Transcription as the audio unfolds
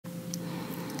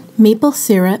maple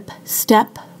syrup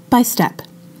step by step.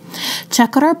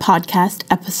 Check out our podcast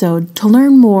episode to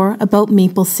learn more about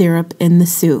maple syrup in the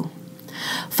Sioux.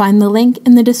 Find the link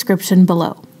in the description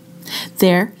below.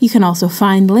 There, you can also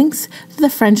find links to the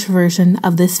French version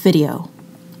of this video.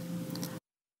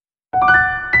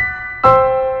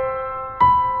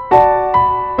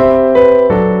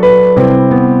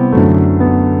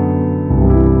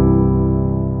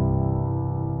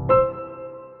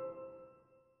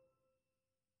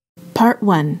 Part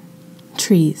 1.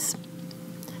 Trees.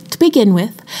 To begin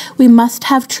with, we must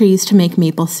have trees to make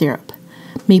maple syrup.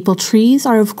 Maple trees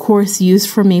are of course used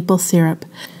for maple syrup.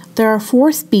 There are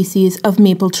 4 species of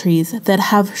maple trees that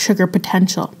have sugar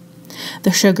potential: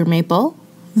 the sugar maple,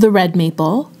 the red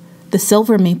maple, the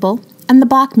silver maple, and the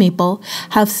black maple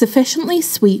have sufficiently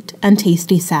sweet and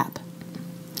tasty sap.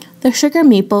 The sugar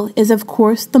maple is of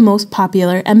course the most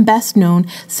popular and best known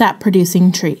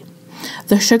sap-producing tree.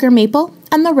 The sugar maple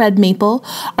and the red maple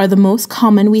are the most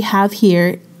common we have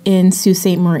here in Sault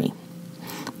Ste. Marie,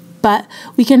 but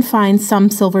we can find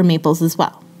some silver maples as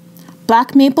well.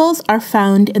 Black maples are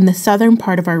found in the southern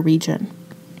part of our region.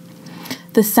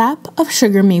 The sap of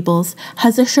sugar maples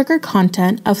has a sugar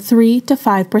content of 3 to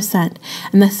 5%,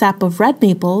 and the sap of red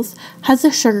maples has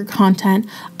a sugar content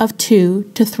of 2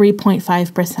 to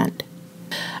 3.5%.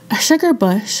 A sugar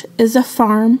bush is a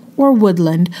farm or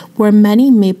woodland where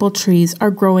many maple trees are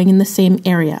growing in the same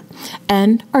area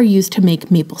and are used to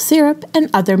make maple syrup and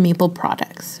other maple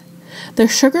products. The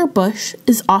sugar bush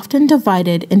is often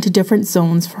divided into different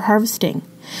zones for harvesting.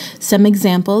 Some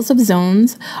examples of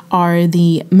zones are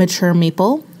the mature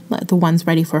maple, the ones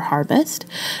ready for harvest,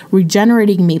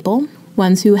 regenerating maple,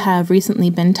 ones who have recently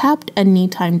been tapped and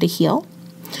need time to heal,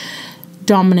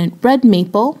 dominant red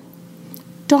maple,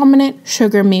 dominant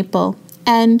sugar maple,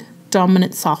 and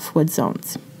dominant softwood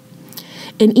zones.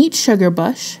 In each sugar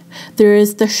bush, there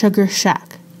is the sugar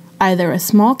shack, either a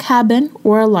small cabin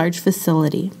or a large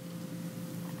facility.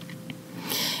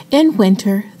 In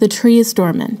winter, the tree is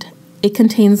dormant. It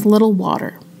contains little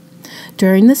water.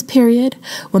 During this period,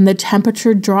 when the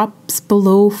temperature drops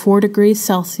below 4 degrees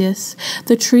Celsius,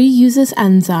 the tree uses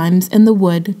enzymes in the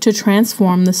wood to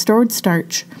transform the stored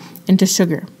starch into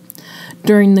sugar.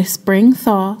 During the spring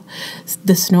thaw,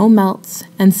 the snow melts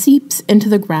and seeps into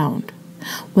the ground.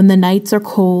 When the nights are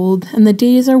cold and the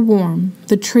days are warm,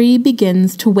 the tree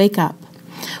begins to wake up.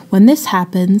 When this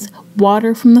happens,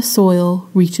 water from the soil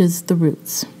reaches the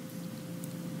roots.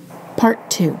 Part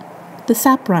 2. The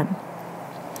sap run.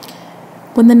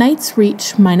 When the nights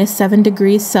reach -7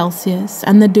 degrees Celsius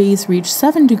and the days reach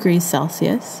 7 degrees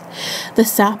Celsius, the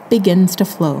sap begins to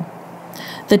flow.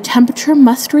 The temperature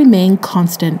must remain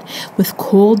constant with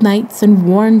cold nights and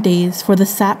warm days for the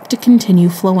sap to continue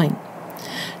flowing.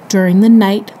 During the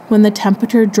night, when the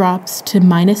temperature drops to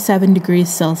 -7 degrees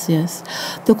Celsius,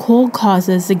 the cold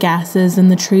causes the gases in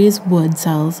the tree's wood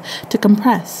cells to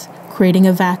compress, creating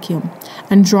a vacuum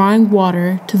and drawing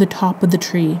water to the top of the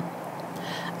tree.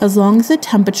 As long as the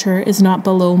temperature is not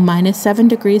below -7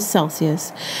 degrees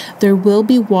Celsius, there will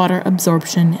be water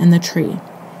absorption in the tree.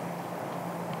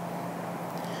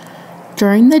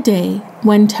 During the day,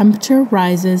 when temperature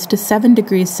rises to 7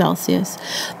 degrees Celsius,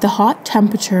 the hot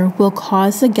temperature will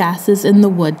cause the gases in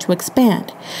the wood to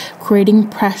expand, creating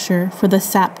pressure for the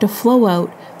sap to flow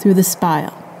out through the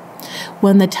spile.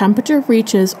 When the temperature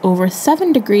reaches over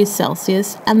 7 degrees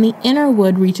Celsius and the inner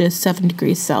wood reaches 7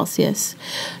 degrees Celsius,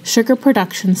 sugar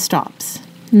production stops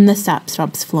and the sap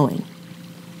stops flowing.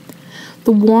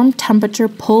 The warm temperature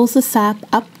pulls the sap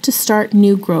up to start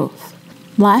new growth.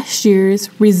 Last year's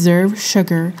reserve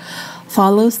sugar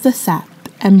follows the sap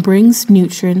and brings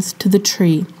nutrients to the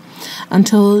tree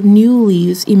until new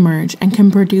leaves emerge and can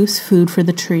produce food for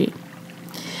the tree.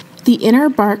 The inner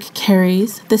bark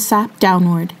carries the sap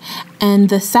downward, and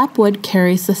the sapwood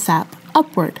carries the sap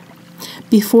upward.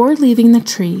 Before leaving the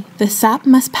tree, the sap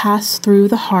must pass through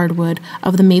the hardwood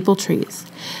of the maple trees.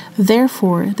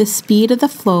 Therefore, the speed of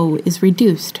the flow is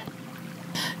reduced.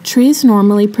 Trees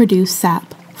normally produce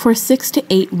sap for 6 to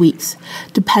 8 weeks,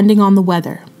 depending on the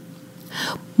weather.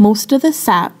 Most of the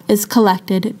sap is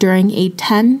collected during a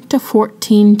 10 to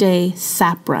 14 day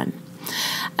sap run.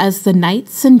 As the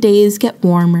nights and days get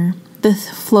warmer, the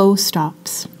flow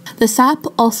stops. The sap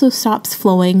also stops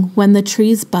flowing when the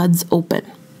tree's buds open.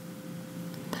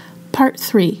 Part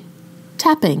 3.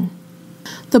 Tapping.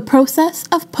 The process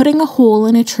of putting a hole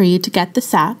in a tree to get the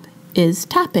sap is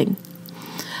tapping.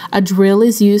 A drill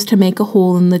is used to make a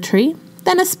hole in the tree,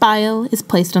 then a spile is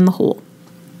placed on the hole.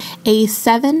 A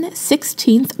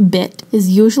 7/16 bit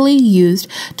is usually used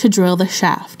to drill the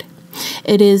shaft.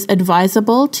 It is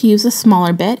advisable to use a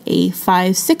smaller bit, a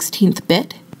 5/16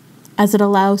 bit, as it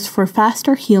allows for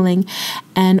faster healing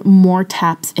and more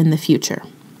taps in the future.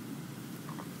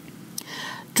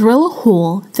 Drill a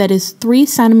hole that is 3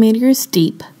 centimeters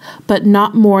deep, but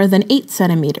not more than 8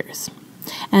 centimeters,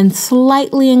 and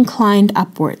slightly inclined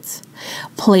upwards.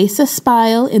 Place a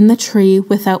spile in the tree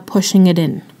without pushing it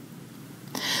in.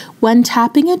 When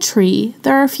tapping a tree,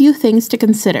 there are a few things to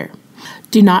consider.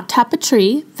 Do not tap a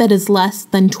tree that is less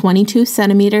than 22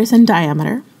 centimeters in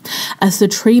diameter, as the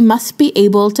tree must be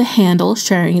able to handle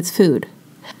sharing its food.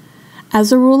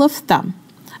 As a rule of thumb,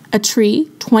 a tree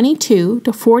 22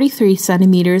 to 43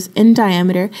 centimeters in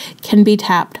diameter can be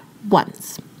tapped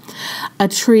once. A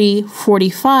tree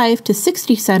 45 to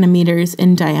 60 centimeters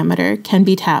in diameter can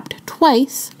be tapped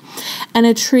twice, and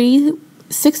a tree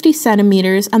 60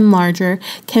 centimeters and larger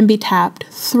can be tapped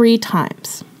 3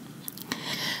 times.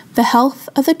 The health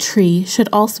of the tree should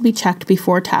also be checked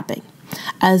before tapping,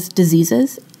 as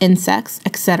diseases, insects,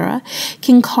 etc.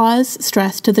 can cause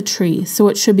stress to the tree, so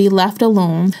it should be left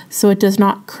alone so it does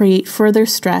not create further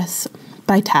stress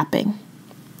by tapping.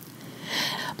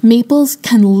 Maples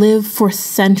can live for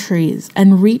centuries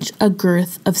and reach a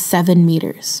girth of 7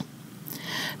 meters.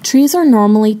 Trees are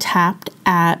normally tapped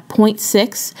at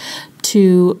 0.6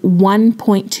 to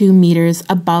 1.2 meters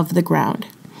above the ground.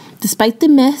 Despite the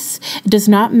myths, it does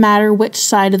not matter which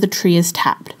side of the tree is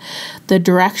tapped. The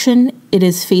direction it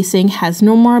is facing has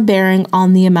no more bearing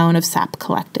on the amount of sap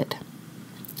collected.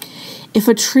 If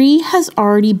a tree has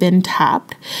already been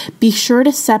tapped, be sure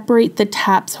to separate the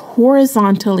taps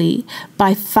horizontally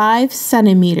by 5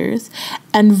 centimeters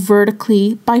and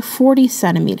vertically by 40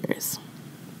 centimeters.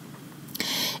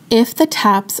 If the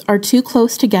taps are too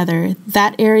close together,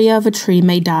 that area of a tree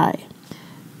may die.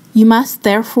 You must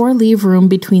therefore leave room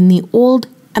between the old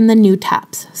and the new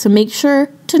taps, so make sure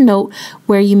to note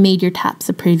where you made your taps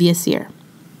the previous year.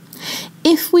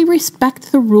 If we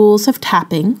respect the rules of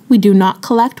tapping, we do not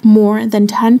collect more than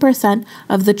 10%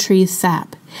 of the tree's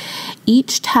sap.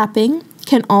 Each tapping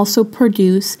can also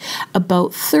produce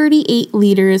about 38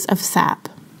 liters of sap.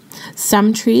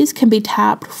 Some trees can be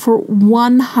tapped for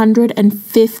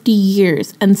 150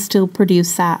 years and still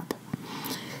produce sap.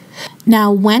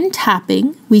 Now, when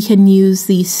tapping, we can use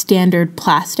the standard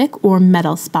plastic or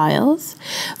metal spiles.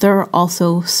 There are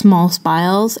also small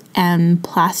spiles and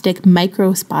plastic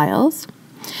micro spiles.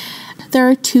 There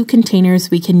are 2 containers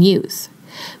we can use.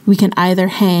 We can either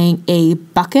hang a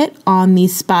bucket on the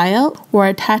spile or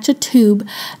attach a tube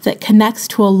that connects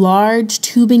to a large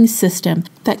tubing system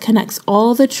that connects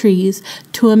all the trees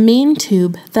to a main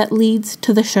tube that leads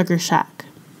to the sugar shack.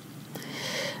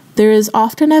 There is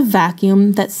often a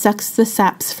vacuum that sucks the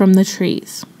saps from the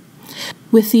trees.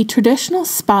 With the traditional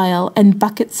spile and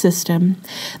bucket system,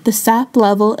 the sap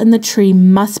level in the tree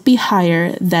must be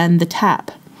higher than the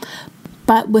tap.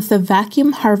 But with the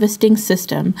vacuum harvesting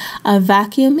system, a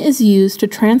vacuum is used to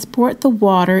transport the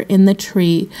water in the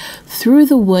tree through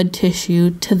the wood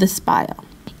tissue to the spile,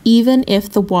 even if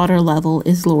the water level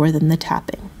is lower than the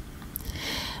tapping.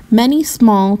 Many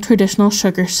small traditional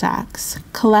sugar shacks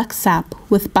collect sap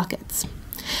with buckets.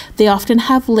 They often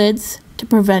have lids to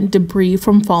prevent debris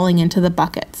from falling into the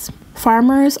buckets.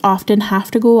 Farmers often have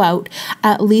to go out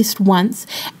at least once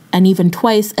and even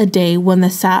twice a day when the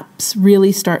sap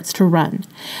really starts to run.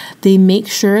 They make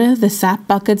sure the sap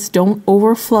buckets don't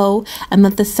overflow and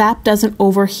that the sap doesn't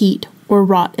overheat or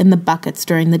rot in the buckets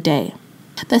during the day.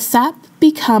 The sap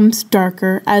becomes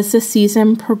darker as the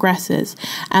season progresses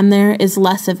and there is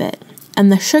less of it,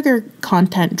 and the sugar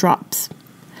content drops.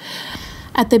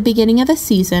 At the beginning of the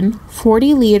season,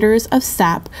 40 liters of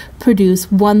sap produce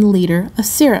 1 liter of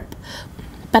syrup,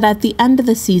 but at the end of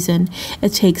the season,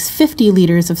 it takes 50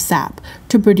 liters of sap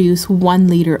to produce 1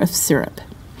 liter of syrup.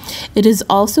 It is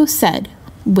also said,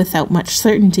 without much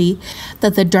certainty,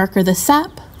 that the darker the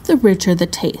sap, the richer the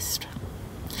taste.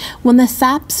 When the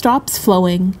sap stops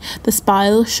flowing, the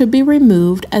spile should be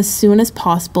removed as soon as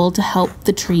possible to help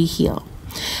the tree heal.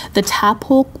 The tap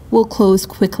hole will close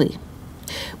quickly.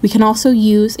 We can also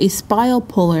use a spile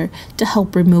puller to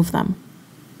help remove them.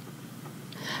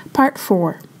 Part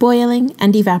 4. Boiling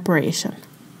and evaporation.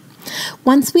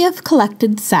 Once we have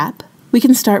collected sap, we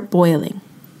can start boiling.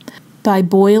 By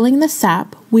boiling the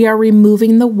sap, we are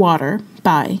removing the water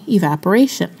by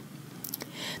evaporation.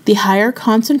 The higher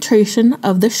concentration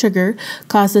of the sugar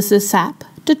causes the sap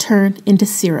to turn into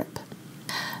syrup.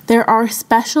 There are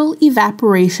special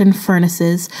evaporation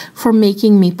furnaces for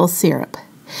making maple syrup.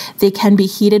 They can be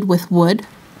heated with wood,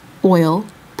 oil,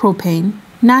 propane,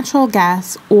 natural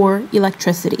gas, or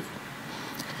electricity.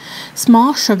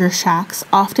 Small sugar shacks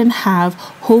often have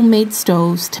homemade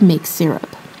stoves to make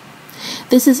syrup.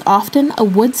 This is often a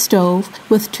wood stove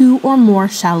with 2 or more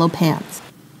shallow pans.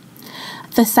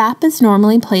 The sap is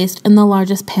normally placed in the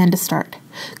largest pan to start.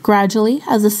 Gradually,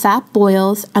 as the sap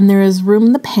boils and there is room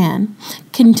in the pan,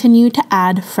 continue to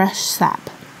add fresh sap.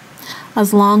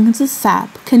 As long as the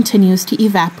sap continues to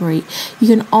evaporate, you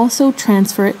can also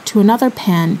transfer it to another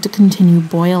pan to continue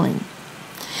boiling.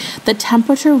 The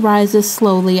temperature rises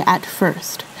slowly at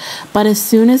first, but as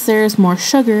soon as there is more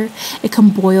sugar, it can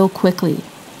boil quickly.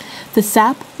 The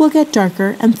sap will get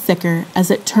darker and thicker as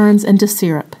it turns into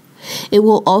syrup. It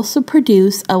will also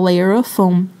produce a layer of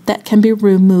foam that can be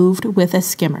removed with a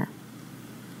skimmer.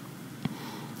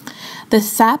 The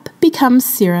sap becomes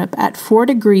syrup at 4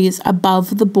 degrees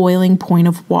above the boiling point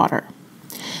of water.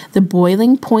 The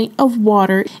boiling point of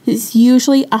water is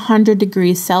usually 100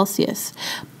 degrees Celsius,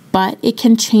 but it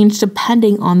can change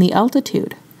depending on the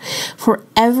altitude. For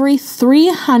every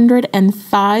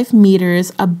 305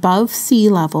 meters above sea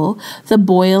level, the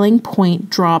boiling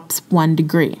point drops 1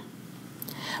 degree.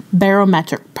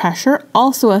 Barometric pressure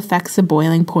also affects the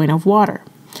boiling point of water.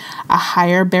 A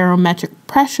higher barometric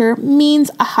pressure means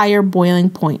a higher boiling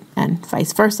point, and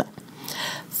vice versa.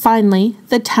 Finally,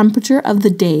 the temperature of the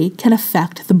day can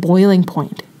affect the boiling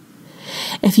point.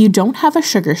 If you don't have a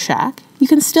sugar shack, you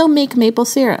can still make maple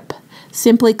syrup.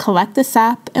 Simply collect the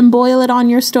sap and boil it on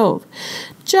your stove.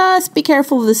 Just be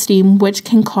careful of the steam, which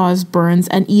can cause burns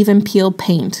and even peel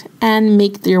paint and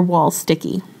make your walls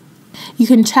sticky. You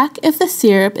can check if the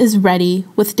syrup is ready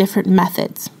with different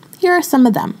methods. Here are some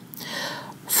of them.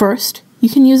 First, you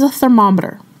can use a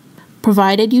thermometer,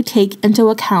 provided you take into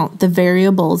account the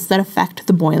variables that affect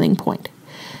the boiling point.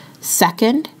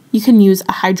 Second, you can use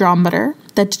a hydrometer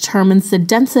that determines the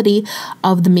density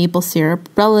of the maple syrup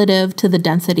relative to the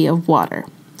density of water.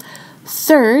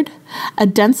 Third, a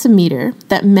densimeter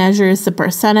that measures the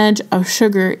percentage of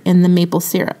sugar in the maple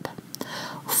syrup.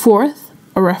 Fourth,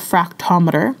 a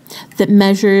refractometer that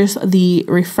measures the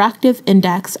refractive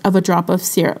index of a drop of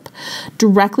syrup,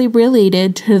 directly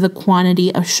related to the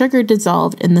quantity of sugar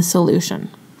dissolved in the solution.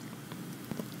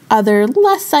 Other,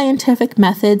 less scientific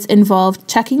methods involve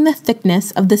checking the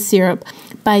thickness of the syrup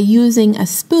by using a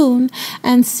spoon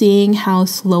and seeing how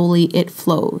slowly it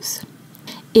flows.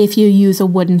 If you use a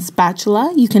wooden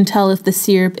spatula, you can tell if the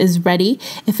syrup is ready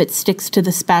if it sticks to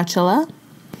the spatula.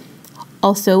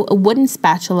 Also, a wooden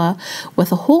spatula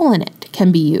with a hole in it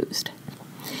can be used.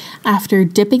 After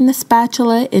dipping the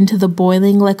spatula into the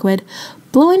boiling liquid,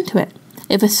 blow into it.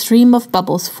 If a stream of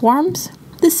bubbles forms,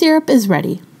 the syrup is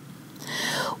ready.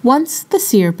 Once the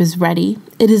syrup is ready,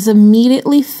 it is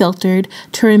immediately filtered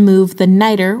to remove the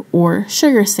niter or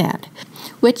sugar sand,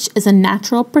 which is a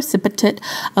natural precipitate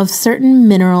of certain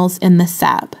minerals in the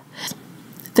sap.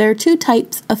 There are 2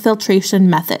 types of filtration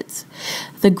methods.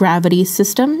 The gravity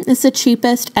system is the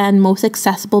cheapest and most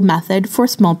accessible method for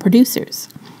small producers.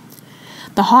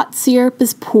 The hot syrup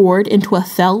is poured into a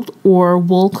felt or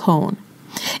wool cone.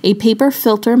 A paper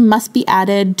filter must be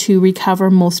added to recover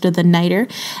most of the niter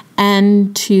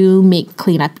and to make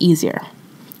cleanup easier.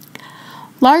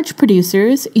 Large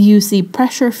producers use the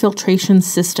pressure filtration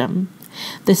system.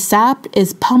 The sap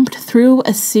is pumped through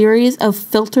a series of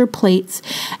filter plates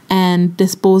and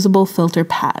disposable filter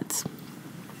pads.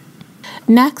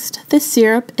 Next, the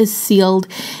syrup is sealed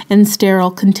in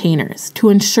sterile containers to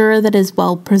ensure that it is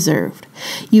well preserved.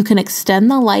 You can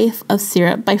extend the life of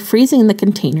syrup by freezing the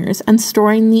containers and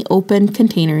storing the open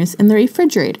containers in the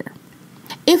refrigerator.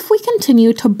 If we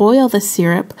continue to boil the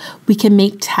syrup, we can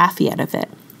make taffy out of it.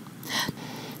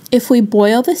 If we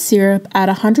boil the syrup at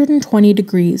 120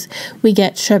 degrees, we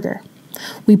get sugar.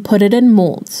 We put it in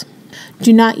molds.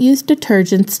 Do not use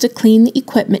detergents to clean the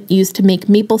equipment used to make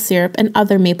maple syrup and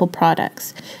other maple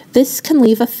products. This can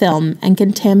leave a film and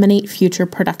contaminate future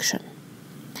production.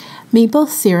 Maple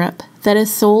syrup that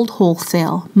is sold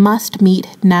wholesale must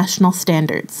meet national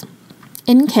standards.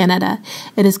 In Canada,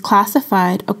 it is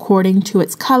classified according to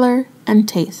its color and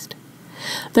taste.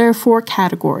 There are 4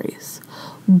 categories: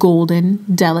 golden,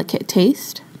 delicate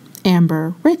taste,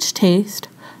 amber, rich taste,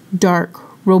 dark,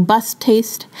 robust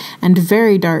taste, and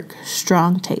very dark,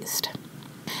 strong taste.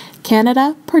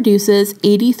 Canada produces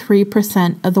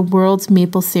 83% of the world's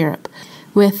maple syrup,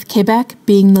 with Quebec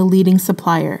being the leading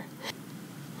supplier.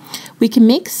 We can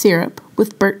make syrup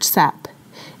with birch sap.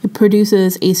 It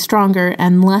produces a stronger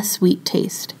and less sweet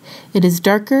taste. It is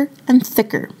darker and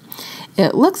thicker.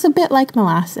 It looks a bit like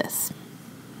molasses.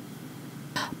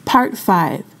 Part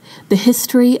 5. The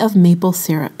history of maple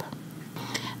syrup.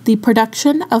 The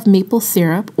production of maple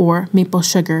syrup, or maple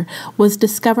sugar, was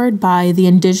discovered by the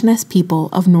indigenous people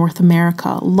of North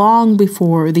America long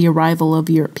before the arrival of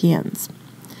Europeans.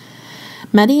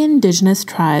 Many indigenous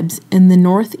tribes in the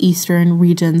northeastern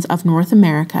regions of North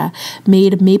America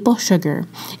made maple sugar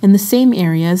in the same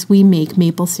areas we make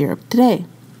maple syrup today.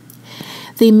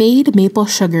 They made maple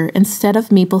sugar instead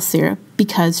of maple syrup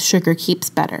because sugar keeps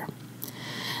better.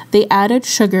 They added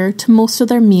sugar to most of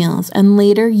their meals and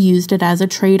later used it as a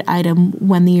trade item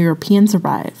when the Europeans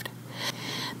arrived.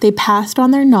 They passed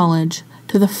on their knowledge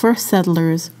to the first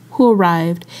settlers who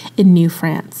arrived in New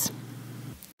France.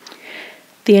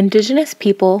 The indigenous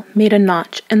people made a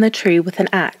notch in the tree with an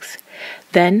axe.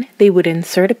 Then they would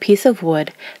insert a piece of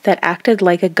wood that acted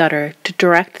like a gutter to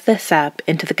direct the sap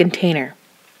into the container.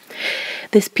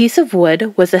 This piece of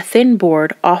wood was a thin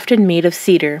board often made of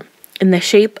cedar in the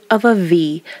shape of a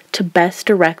V to best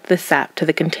direct the sap to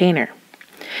the container.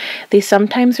 They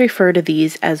sometimes refer to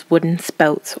these as wooden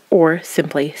spouts or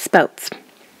simply spouts.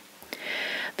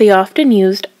 They often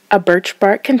used a birch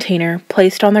bark container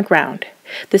placed on the ground.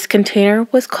 This container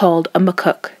was called a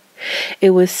makuk.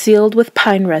 It was sealed with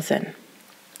pine resin.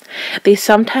 They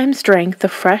sometimes drank the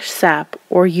fresh sap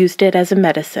or used it as a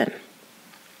medicine.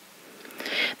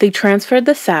 They transferred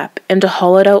the sap into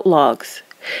hollowed-out logs.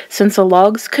 Since the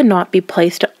logs could not be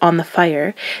placed on the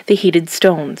fire, they heated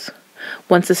stones.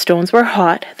 Once the stones were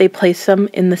hot, they placed them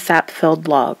in the sap-filled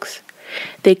logs.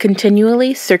 They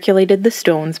continually circulated the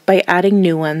stones by adding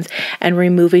new ones and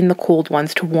removing the cold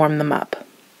ones to warm them up.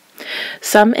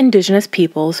 Some indigenous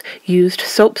peoples used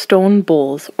soapstone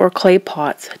bowls or clay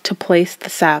pots to place the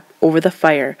sap over the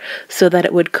fire so that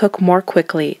it would cook more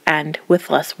quickly and with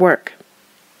less work.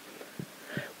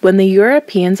 When the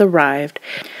Europeans arrived,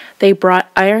 they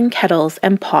brought iron kettles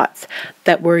and pots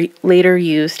that were later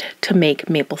used to make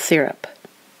maple syrup.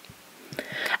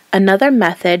 Another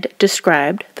method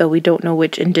described, though we don't know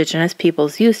which indigenous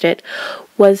peoples used it,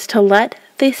 was to let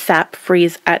the sap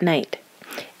freeze at night.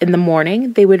 In the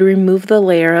morning, they would remove the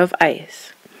layer of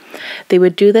ice. They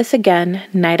would do this again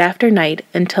night after night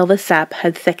until the sap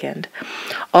had thickened.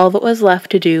 All that was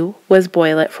left to do was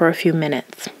boil it for a few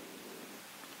minutes.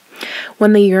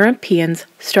 When the Europeans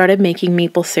started making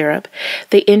maple syrup,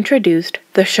 they introduced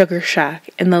the sugar shack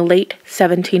in the late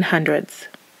 1700s.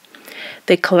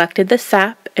 They collected the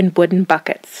sap in wooden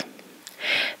buckets.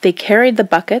 They carried the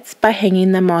buckets by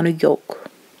hanging them on a yoke.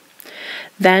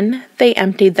 Then they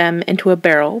emptied them into a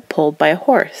barrel pulled by a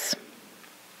horse.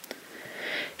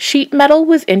 Sheet metal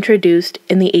was introduced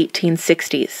in the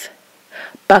 1860s.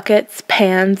 Buckets,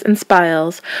 pans, and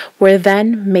spiles were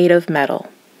then made of metal.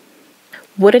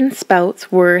 Wooden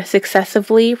spouts were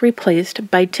successively replaced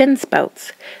by tin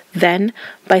spouts, then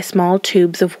by small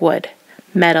tubes of wood,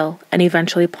 metal, and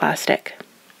eventually plastic.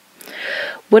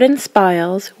 Wooden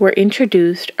spiles were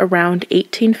introduced around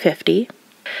 1850.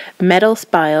 Metal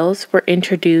spiles were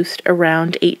introduced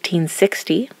around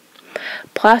 1860.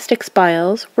 Plastic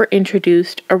spiles were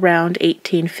introduced around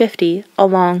 1850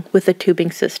 along with the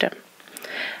tubing system.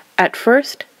 At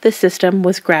first, the system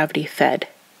was gravity-fed.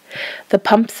 The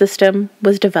pump system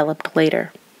was developed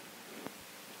later.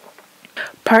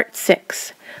 Part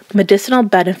 6. Medicinal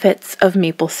benefits of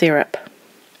maple syrup.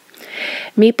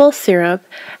 Maple syrup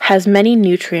has many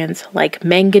nutrients like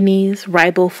manganese,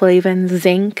 riboflavin,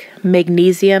 zinc,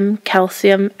 magnesium,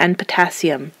 calcium, and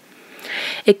potassium.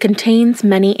 It contains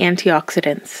many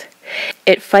antioxidants.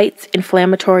 It fights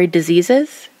inflammatory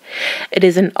diseases. It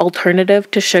is an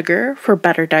alternative to sugar for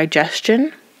better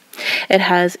digestion. It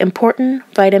has important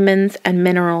vitamins and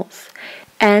minerals,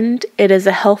 and it is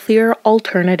a healthier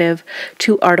alternative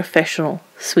to artificial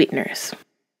sweeteners.